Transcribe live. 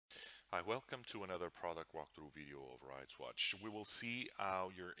Hi, welcome to another product walkthrough video of RightsWATCH. We will see how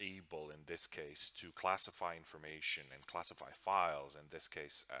you're able, in this case, to classify information and classify files, in this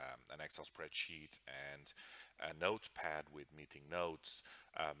case, an Excel spreadsheet and a notepad with meeting notes,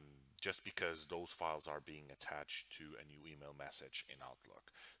 just because those files are being attached to a new email message in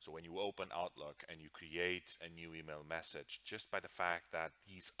Outlook. So when you open Outlook and you create a new email message, just by the fact that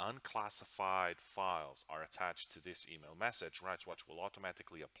these unclassified files are attached to this email message, RightsWATCH will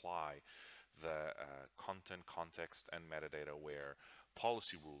automatically apply the content, context, and metadata aware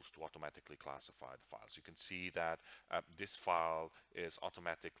policy rules to automatically classify the files. You can see that this file is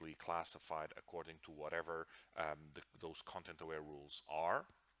automatically classified according to whatever those content aware rules are.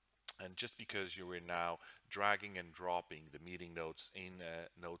 And just because you are now dragging and dropping the meeting notes in a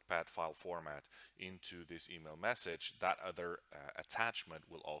notepad file format into this email message, that other attachment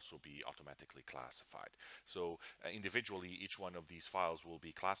will also be automatically classified. So individually, each one of these files will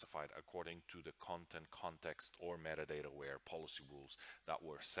be classified according to the content, context, or metadata aware policy rules that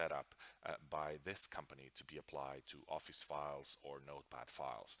were set up by this company to be applied to Office files or notepad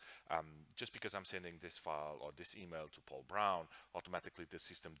files. Just because I'm sending this file or this email to Paul Brown, automatically the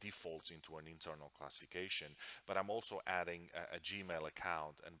system defaults into an internal classification, but I'm also adding a Gmail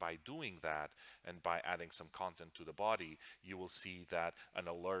account, and by doing that and by adding some content to the body, you will see that an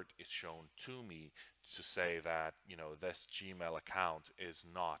alert is shown to me to say that this Gmail account is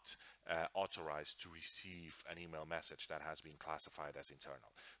not authorized to receive an email message that has been classified as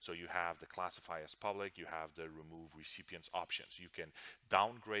internal. So you have the classify as public, you have the remove recipients options. You can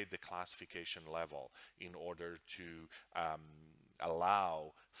downgrade the classification level in order to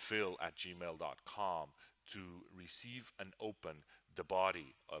allow phil@gmail.com to receive and open the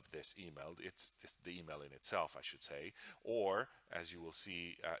body of this email. It's the email in itself, I should say. Or, as you will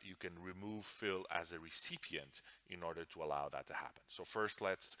see, you can remove Phil as a recipient in order to allow that to happen. So first,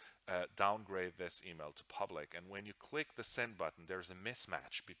 let's downgrade this email to public. And when you click the send button, there's a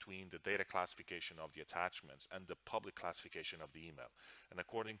mismatch between the data classification of the attachments and the public classification of the email. And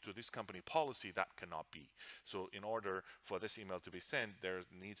according to this company policy, that cannot be. So in order for this email to be sent, there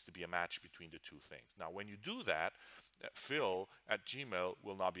needs to be a match between the two things. Now, when you do that, Phil@Gmail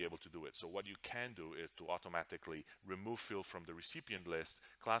will not be able to do it. So what you can do is to automatically remove Phil from the recipient list,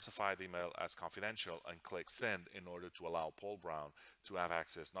 classify the email as confidential, and click send in order to allow Paul Brown to have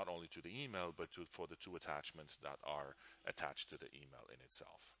access not only to the email, but for the two attachments that are attached to the email in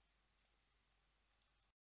itself.